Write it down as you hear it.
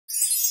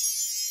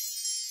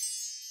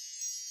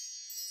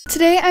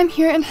Today I'm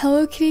here in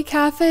Hello Kitty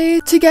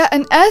Cafe to get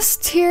an S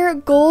tier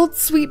gold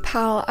sweet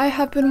pal. I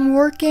have been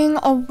working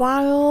a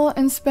while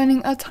and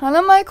spending a ton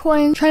of my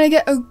coins trying to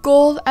get a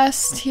gold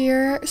S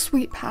tier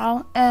sweet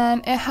pal,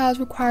 and it has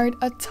required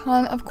a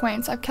ton of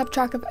coins. I've kept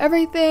track of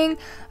everything.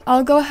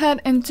 I'll go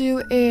ahead and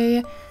do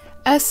a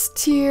S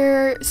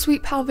tier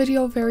sweet pal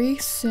video very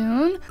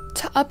soon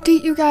to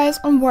update you guys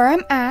on where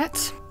I'm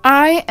at.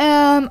 I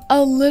am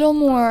a little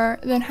more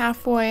than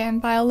halfway,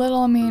 and by a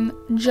little I mean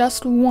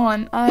just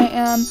one. I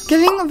am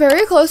getting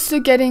very close to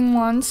getting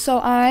one, so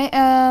I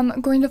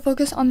am going to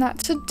focus on that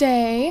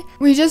today.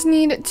 We just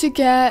need to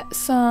get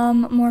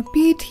some more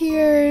B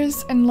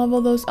tiers and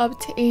level those up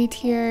to A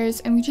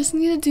tiers, and we just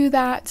need to do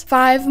that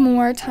 5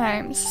 more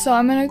times. So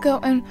I'm gonna go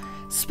and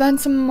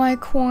spend some of my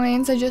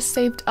coins I just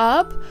saved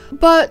up.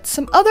 But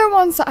some other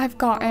ones that I've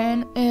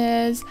gotten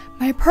is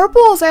my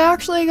purples. I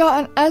actually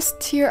got an S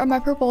tier of my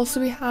purples. So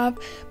we have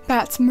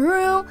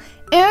Maru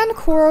and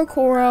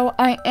Koro.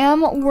 I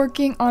am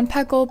working on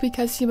Peckle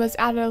because he was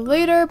added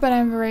later, but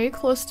I'm very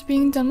close to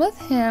being done with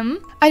him.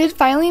 I did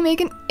finally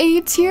make an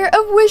A tier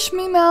of Wish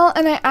Me Mel,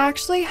 and I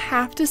actually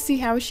have to see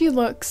how she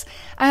looks.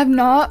 I have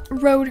not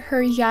rode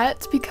her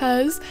yet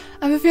because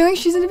I have a feeling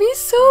she's gonna be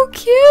so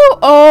cute.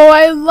 Oh,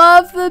 I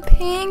love the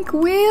pink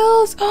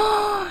wheels.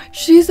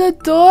 She's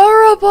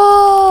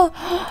adorable.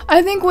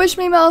 I think Wish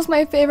Me Mel is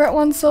my favorite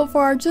one so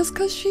far just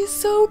because she's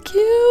so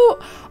cute.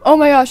 Oh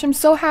my gosh, I'm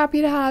so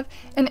happy to have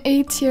an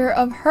A tier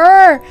of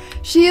her.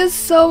 She is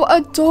so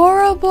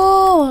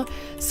adorable.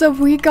 So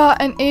we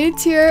got an A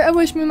tier of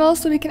Wish Me Mel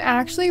so we can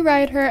actually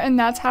ride her, and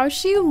that's how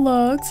she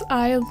looks.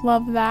 I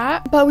love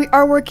that. But we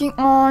are working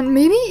on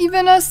maybe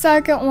even a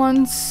second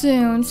one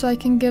soon so I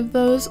can give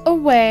those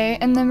away.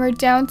 And then we're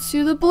down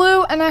to the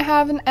blue, and I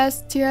have an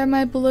S tier of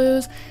my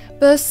blues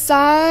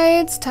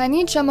besides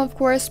Tiny Chum, of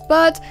course,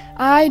 but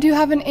I do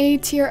have an A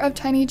tier of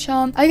Tiny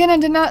Chum. Again, I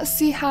did not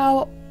see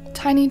how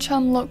Tiny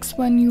Chum looks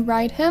when you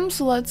ride him,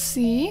 so let's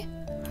see.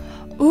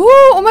 Ooh,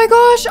 oh my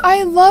gosh,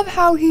 I love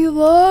how he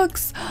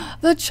looks.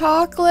 The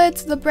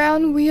chocolates, the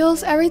brown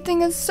wheels,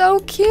 everything is so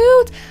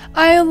cute.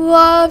 I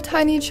love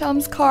Tiny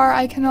Chum's car.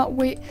 I cannot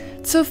wait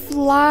to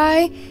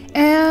fly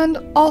and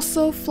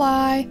also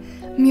fly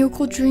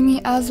Miracle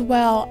Dreamy as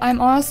well.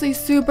 I'm honestly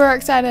super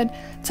excited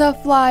to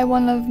fly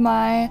one of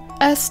my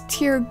S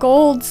tier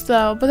golds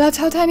though, but that's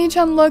how Tiny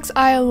Chum looks.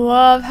 I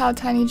love how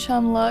Tiny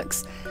Chum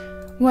looks.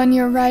 When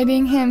you're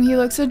riding him, he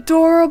looks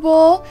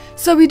adorable.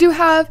 So we do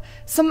have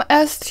some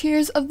S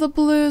tiers of the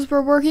blues.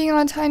 We're working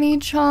on Tiny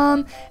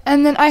Chum.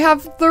 And then I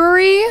have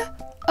 3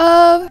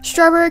 of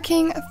Strawberry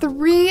King,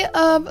 3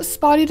 of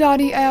Spotty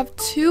Dotty. I have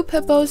 2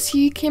 Pippos.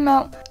 He came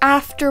out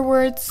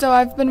afterwards, so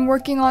I've been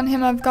working on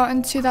him. I've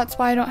gotten 2, that's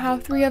why I don't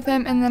have 3 of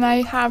him. And then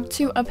I have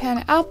 2 of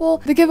Panda Apple.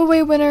 The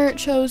giveaway winner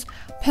chose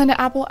Panda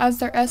Apple as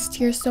their S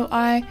tier, so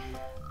I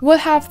would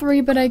have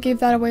 3, but I gave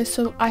that away,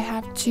 so I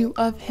have 2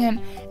 of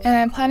him. And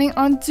I'm planning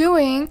on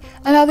doing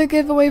another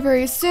giveaway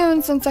very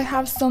soon since I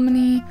have so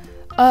many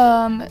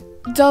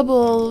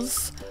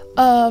doubles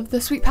of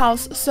the sweet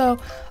pals. So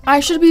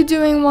I should be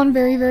doing one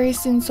very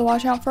soon, so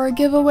watch out for a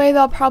giveaway.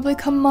 That'll probably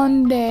come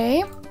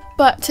Monday.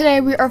 But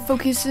today we are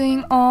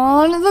focusing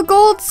on the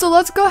gold, so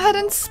let's go ahead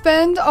and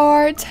spend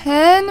our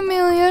 10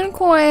 million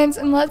coins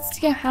and let's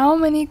see how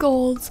many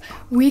golds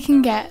we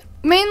can get.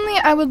 Mainly,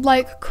 I would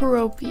like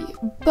Keroppi,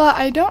 but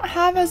I don't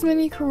have as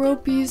many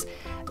Keroppis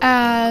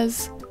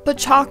as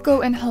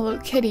Pochacco and Hello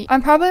Kitty.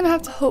 I'm probably gonna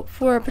have to hope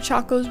for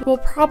Pochaccos. We'll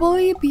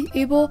probably be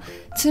able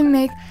to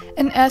make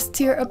an S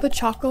tier of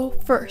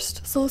Pochacco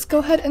first. So let's go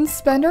ahead and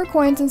spend our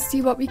coins and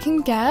see what we can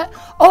get.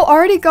 Oh,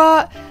 already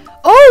got...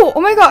 Oh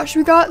my gosh,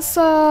 we got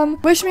some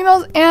Wish Me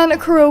Mels and a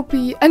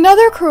Keroppi.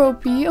 Another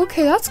Keroppi.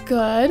 Okay, that's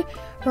good.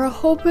 We're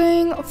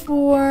hoping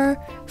for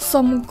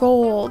some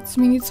golds.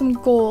 We need some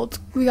golds.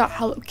 We got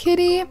Hello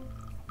Kitty,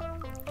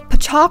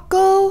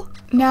 Pochacco.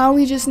 Now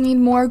we just need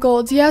more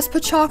golds. Yes,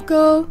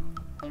 Pochacco.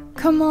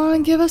 Come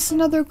on, give us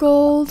another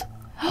gold.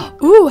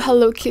 Ooh,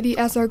 Hello Kitty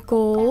as our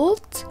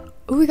gold.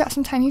 Ooh, we got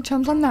some Tiny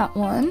Chums on that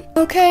one.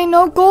 Okay,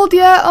 no gold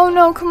yet. Oh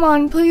no, come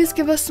on, please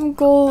give us some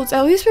golds.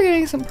 At least we're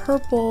getting some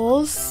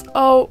purples.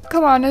 Oh,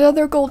 come on,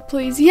 another gold,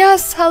 please.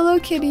 Yes, Hello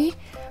Kitty.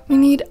 We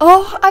need,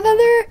 oh,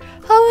 another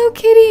Hello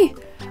Kitty.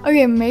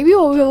 Okay, maybe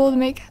we'll be able to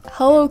make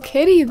Hello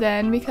Kitty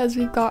then, because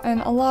we've gotten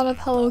a lot of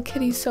Hello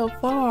Kitty so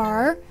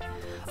far.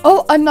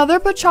 Oh, another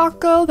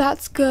Pochacco,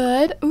 that's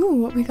good.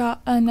 Ooh, we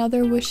got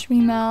another Wish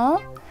Me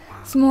Mel.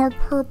 Some more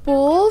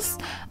purples.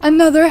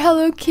 Another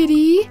Hello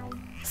Kitty.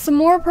 Some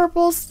more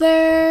purples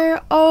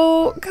there.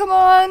 Oh, come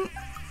on.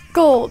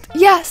 Gold.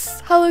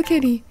 Yes, Hello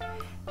Kitty.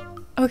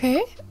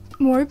 Okay,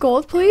 more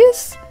gold,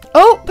 please.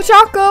 Oh,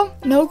 Pochacco.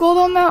 No gold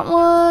on that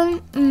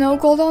one. No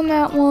gold on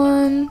that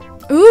one.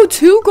 Ooh,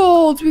 2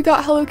 golds. We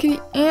got Hello Kitty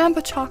and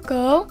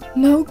Pochacco.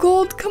 No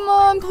gold. Come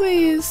on,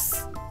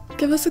 please.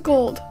 Give us a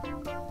gold.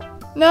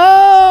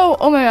 No.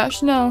 Oh my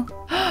gosh, no.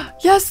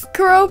 Yes,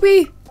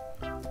 Keroppi.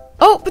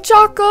 Oh,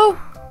 Pochacco.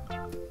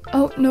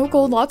 Oh, no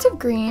gold. Lots of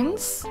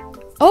greens.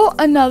 Oh,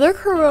 another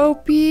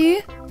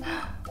Keroppi.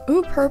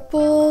 Ooh,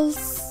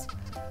 purples.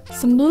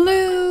 some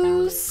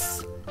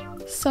blues,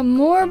 some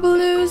more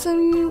blues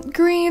and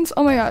greens.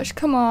 Oh my gosh,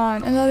 come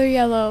on, another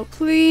yellow,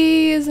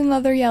 please,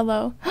 another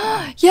yellow.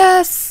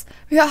 Yes,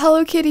 we got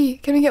Hello Kitty.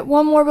 Can we get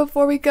one more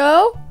before we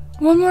go?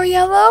 One more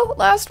yellow,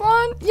 last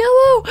one,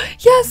 yellow.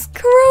 Yes,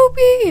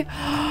 Keroppi.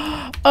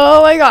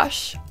 Oh my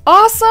gosh,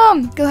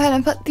 awesome. Go ahead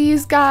and put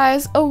these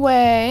guys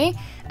away,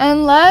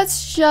 and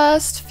let's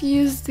just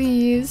fuse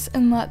these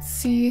and let's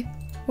see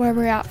where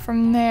we're at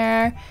from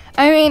there.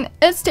 I mean,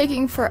 it's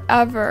taking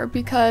forever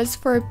because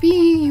for a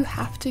bee you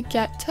have to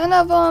get 10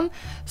 of them,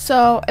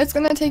 so it's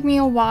gonna take me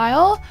a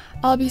while.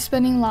 I'll be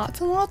spending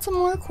lots and lots of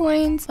more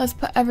coins. Let's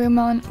put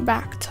everyone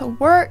back to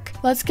work.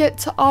 Let's get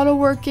to auto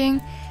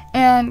working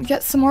and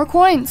get some more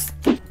coins.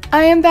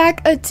 I am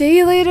back a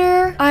day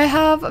later. I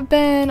have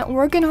been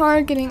working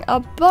hard, getting a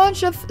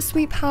bunch of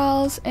sweet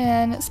pals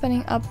and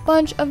spending a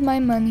bunch of my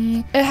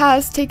money. It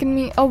has taken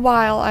me a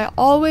while. I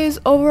always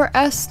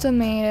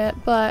overestimate it,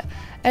 but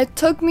it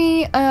took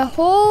me a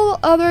whole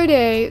other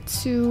day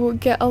to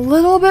get a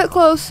little bit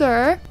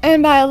closer.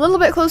 And by a little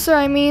bit closer,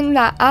 I mean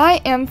that I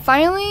am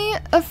finally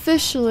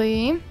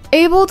officially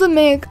able to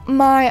make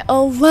my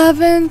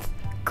 11th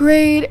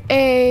grade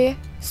A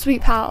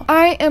sweet pal.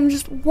 I am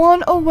just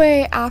one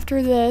away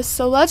after this,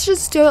 so let's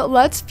just do it.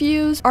 Let's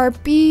fuse our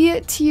B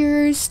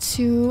tiers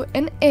to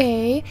an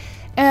A,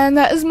 and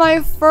that is my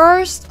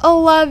first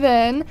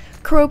 11.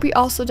 Keroppi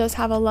also does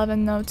have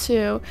 11 though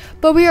too,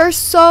 but we are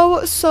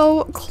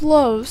so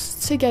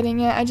close to getting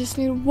it. I just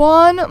need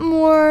one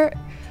more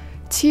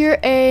tier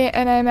A,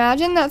 and I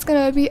imagine that's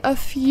gonna be a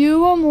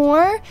few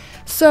more.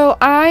 So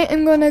I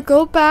am gonna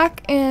go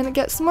back and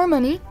get some more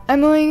money.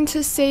 I'm going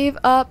to save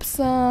up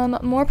some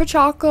more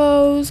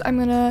Pachacos. I'm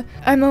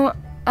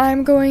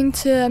going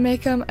to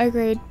make them a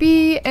grade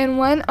B, and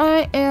when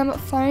I am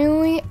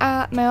finally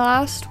at my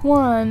last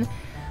one,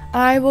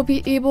 I will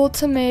be able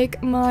to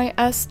make my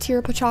S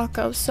tier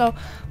Pachaco. So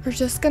we're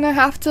just gonna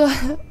have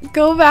to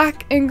go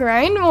back and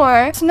grind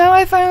more. So now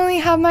I finally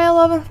have my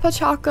 11th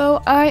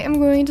Pachaco. I am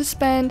going to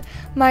spend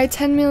my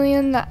 10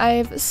 million that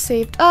I've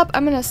saved up.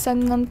 I'm gonna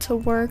send them to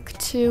work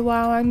too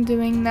while I'm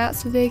doing that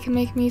so they can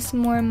make me some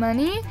more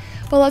money.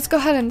 But let's go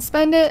ahead and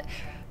spend it.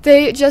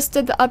 They just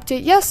did the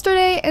update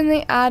yesterday and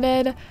they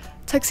added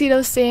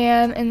Tuxedo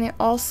Sam, and they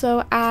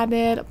also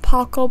added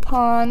Paco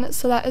Pond,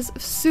 so that is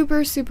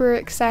super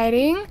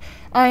exciting.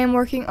 I am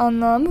working on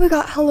them. We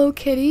got Hello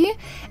Kitty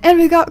and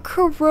we got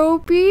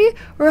Keroppi.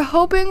 We're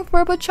hoping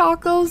for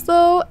Pachacos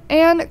though,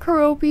 and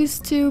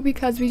Keroppis too,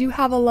 because we do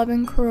have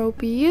 11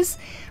 Keroppis.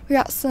 We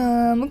got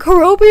some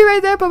Keroppi right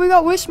there, but we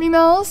got Wish Me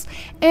Mel's,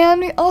 and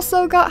we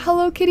also got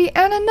Hello Kitty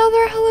and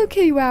another Hello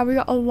Kitty. Wow, we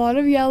got a lot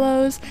of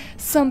yellows,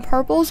 some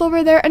purples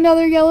over there,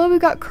 another yellow. We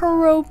got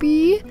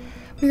Keroppi.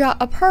 We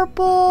got a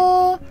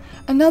purple,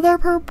 another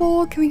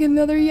purple. Can we get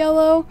another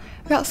yellow?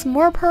 We got some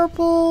more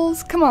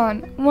purples. Come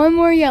on, one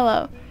more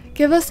yellow.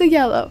 Give us a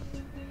yellow.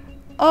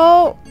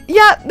 Oh,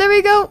 yeah, there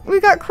we go. We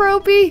got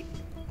Keroppi.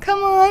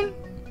 Come on.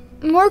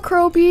 More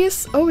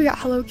Keroppis. Oh, we got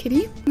Hello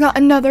Kitty. We got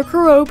another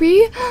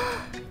Keroppi.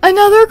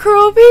 Another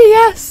Keroppi,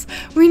 yes.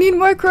 We need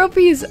more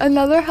Keroppis.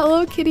 Another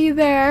Hello Kitty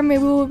there.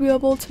 Maybe we'll be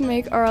able to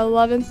make our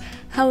 11th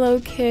Hello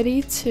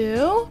Kitty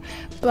too.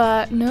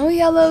 But no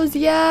yellows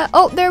yet.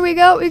 Oh, there we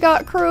go. We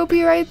got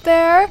Keroppi right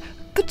there.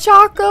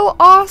 Pachaco,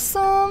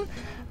 awesome.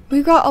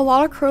 We've got a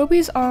lot of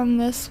Keroppis on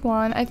this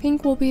one. I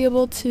think we'll be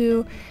able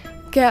to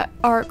get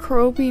our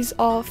Keroppis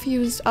all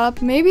fused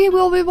up. Maybe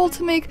we'll be able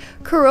to make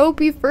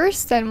Keroppi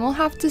first then. We'll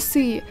have to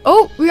see.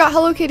 Oh, we got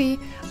Hello Kitty.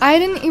 I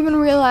didn't even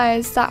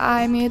realize that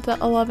I made the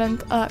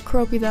 11th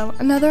Keroppi though.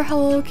 Another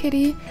Hello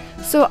Kitty.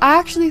 So I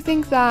actually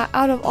think that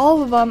out of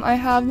all of them, I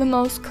have the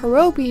most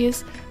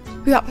Keroppis.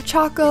 We got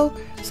Pachaco.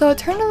 So a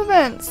turn of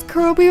events.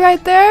 Keroppi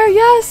right there.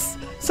 Yes.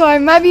 So I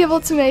might be able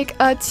to make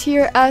a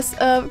tier S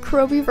of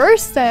Keroppi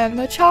first then.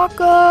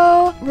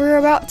 Pachaco. We're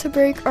about to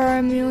break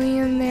our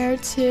million there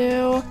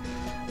too.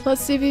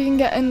 Let's see if we can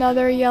get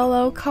another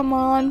yellow. Come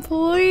on,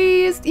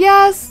 please.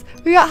 Yes.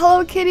 We got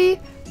Hello Kitty.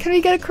 Can we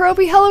get a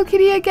Keroppi Hello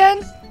Kitty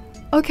again?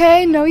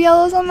 Okay, no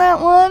yellows on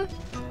that one.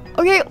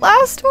 Okay,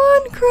 last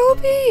one,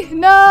 Keroppi.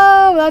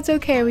 No, that's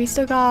okay. We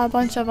still got a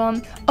bunch of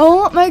them.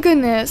 Oh my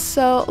goodness.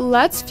 So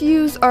let's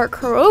fuse our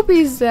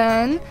Keroppis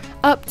then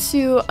up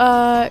to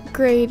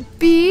grade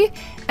B.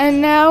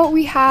 And now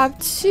we have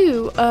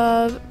 2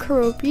 of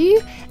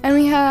Keroppi. And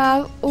we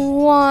have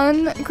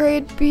 1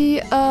 grade B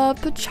of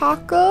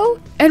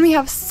Pachaco. And we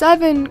have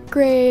 7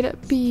 grade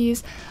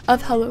Bs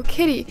of Hello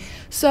Kitty.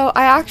 So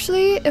I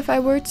actually, if I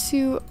were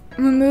to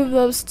remove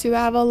those 2, I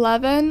have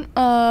 11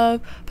 of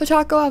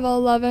Pachaco, I have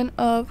 11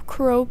 of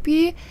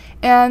Keroppi,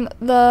 and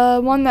the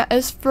one that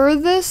is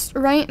furthest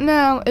right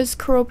now is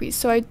Keroppi.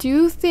 So I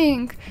do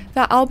think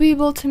that I'll be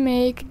able to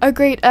make a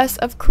grade S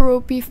of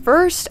Keroppi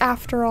first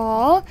after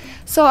all.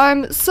 So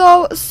I'm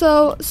so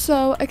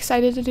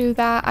excited to do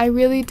that. I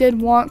really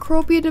did want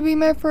Keroppi to be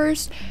my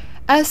first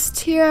S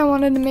tier. I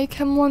wanted to make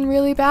him one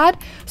really bad,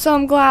 so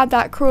I'm glad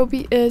that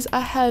Keroppi is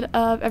ahead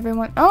of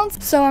everyone else.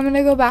 So I'm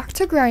gonna go back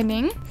to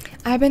grinding.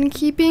 I've been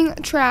keeping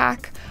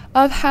track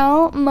of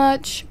how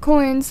much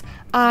coins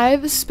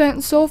I've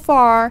spent so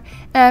far,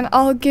 and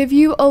I'll give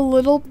you a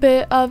little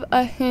bit of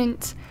a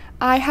hint.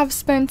 I have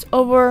spent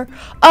over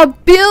a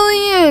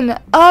billion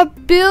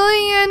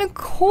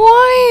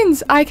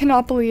coins. I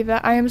cannot believe it.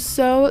 I am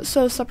so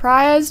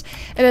surprised.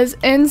 It is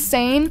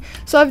insane.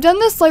 So I've done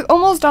this like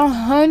almost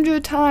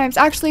 100 times,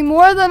 actually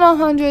more than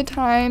 100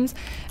 times.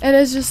 It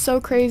is just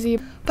so crazy.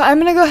 But I'm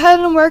gonna go ahead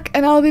and work,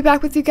 and I'll be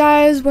back with you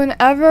guys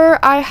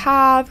whenever I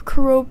have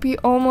Keroppi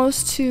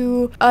almost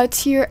to a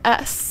tier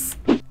S.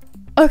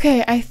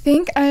 Okay, I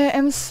think I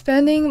am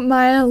spending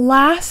my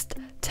last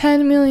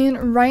 10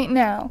 million right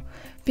now,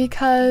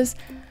 because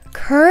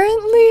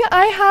currently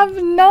I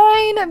have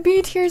 9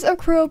 B tiers of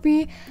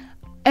Keroppi,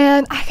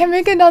 and I can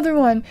make another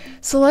one.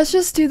 So let's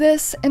just do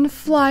this and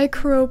fly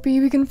Keroppi.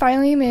 We can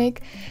finally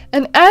make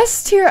an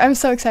S tier. I'm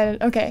so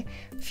excited. Okay,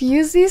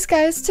 fuse these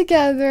guys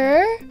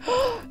together.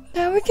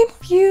 Now we can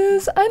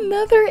fuse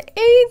another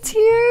A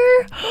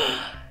tier,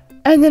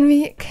 and then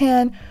we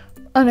can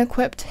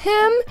unequip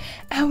him,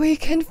 and we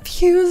can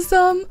fuse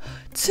them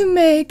to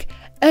make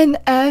an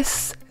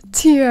S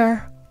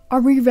tier. Are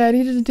we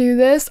ready to do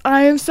this?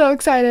 I am so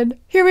excited.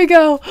 Here we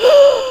go.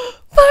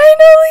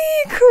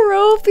 Finally,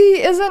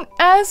 Keroppi is an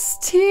S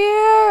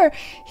tier.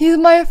 He's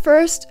my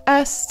first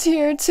S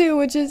tier too,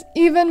 which is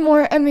even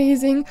more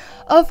amazing.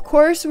 Of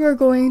course, we're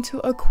going to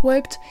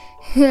equip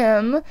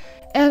him,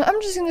 and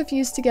I'm just gonna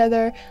fuse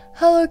together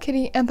Hello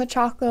Kitty and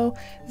Pachaco.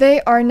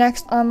 They are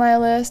next on my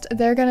list.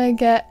 They're gonna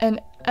get an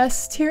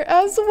S tier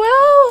as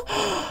well.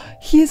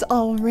 He's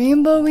all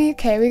rainbowy.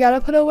 Okay, we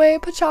gotta put away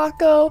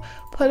Pachaco,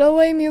 put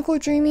away Muco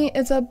Dreamy.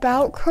 It's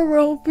about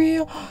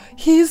Keroppi.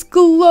 He's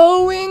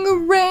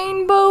glowing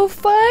rainbow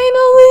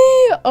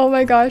finally. Oh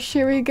my gosh,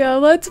 here we go.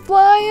 Let's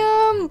fly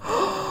him.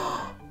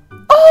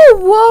 Oh,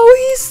 whoa,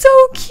 he's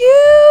so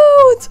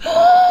cute.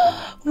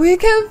 We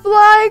can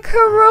fly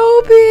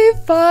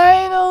Keroppi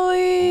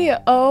finally.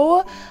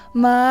 Oh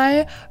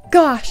my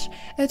gosh,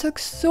 it took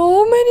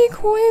so many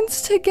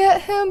coins to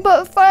get him,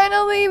 but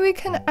finally we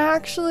can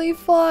actually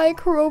fly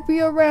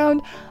Keroppi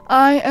around.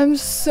 I am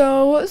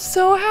so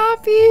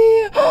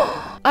happy.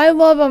 I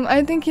love him.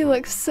 I think he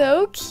looks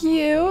so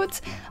cute.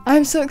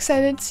 I'm so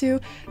excited to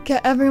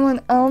get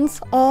everyone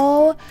else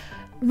all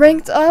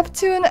ranked up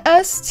to an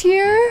S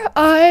tier.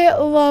 I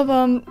love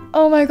him.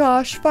 Oh my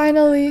gosh,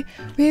 finally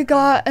we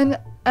got an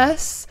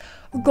S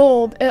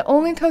gold. It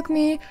only took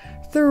me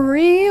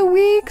 3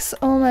 weeks.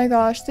 Oh my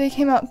gosh, they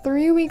came out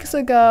 3 weeks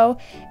ago,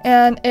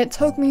 and it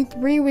took me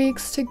 3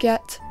 weeks to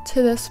get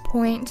to this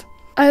point.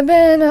 I've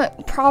been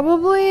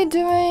probably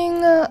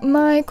doing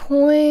my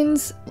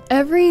coins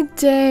every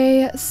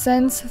day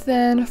since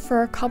then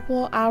for a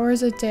couple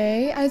hours a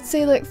day. I'd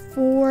say like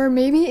 4,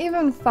 maybe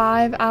even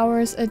 5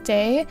 hours a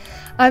day.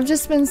 I've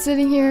just been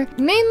sitting here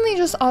mainly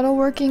just auto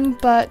working,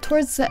 but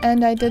towards the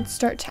end I did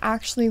start to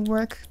actually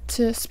work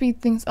to speed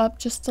things up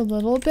just a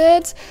little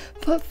bit.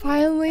 But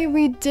finally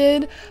we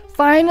did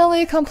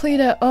finally complete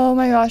it. Oh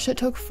my gosh, it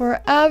took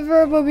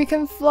forever, but we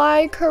can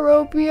fly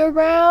Keroppi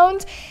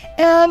around,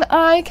 and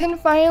I can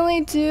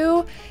finally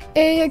do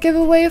a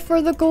giveaway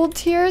for the gold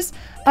tiers.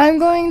 I'm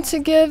going to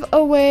give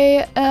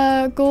away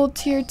a gold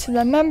tier to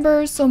the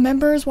members, so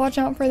members, watch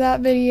out for that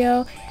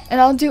video.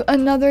 And I'll do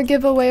another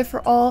giveaway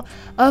for all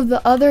of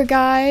the other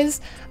guys.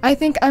 I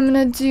think I'm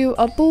gonna do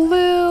a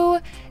blue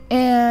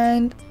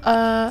and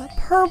a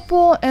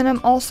purple, and I'm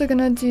also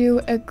gonna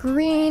do a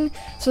green.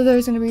 So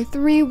there's gonna be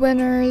 3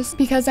 winners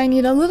because I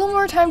need a little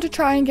more time to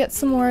try and get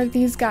some more of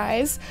these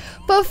guys.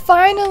 But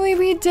finally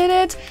we did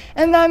it,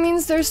 and that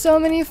means there's so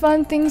many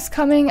fun things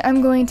coming.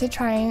 I'm going to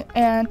try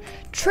and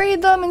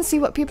trade them and see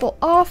what people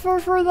offer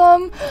for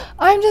them.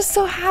 I'm just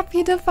so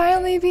happy to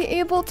finally be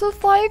able to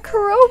fly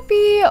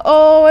Keroppi.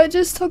 Oh, it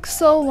just took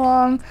so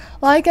long.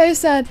 Like I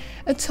said,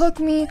 it took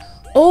me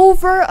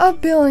over 1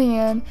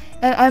 billion,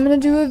 and I'm gonna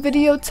do a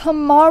video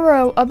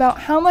tomorrow about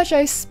how much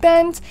I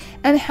spent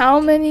and how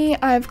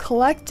many I've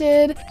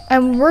collected.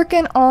 I'm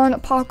working on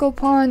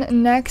Pokopon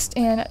next,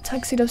 and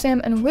Tuxedo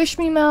Sam and Wish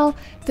Me Mel,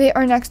 they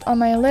are next on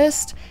my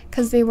list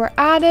because they were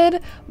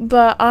added.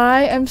 But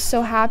I am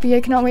so happy.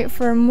 I cannot wait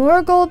for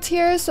more gold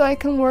tiers so I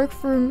can work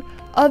for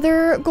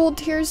other gold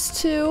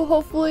tiers too,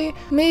 hopefully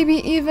maybe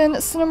even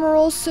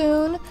Cinnamoroll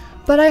soon.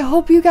 But I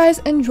hope you guys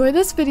enjoy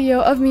this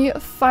video of me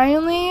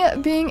finally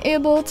being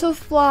able to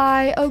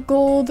fly a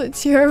gold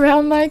tier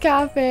around my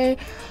cafe.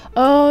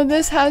 Oh,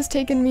 this has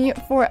taken me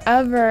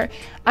forever.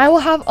 I will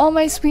have all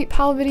my Sweet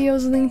Pal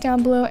videos linked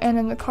down below and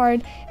in the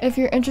card if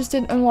you're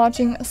interested in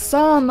watching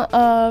some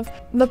of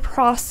the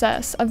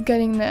process of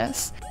getting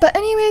this. But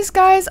anyways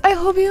guys, I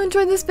hope you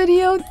enjoyed this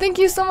video. Thank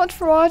you so much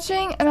for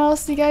watching, and I'll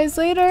see you guys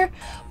later.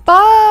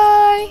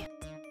 Bye!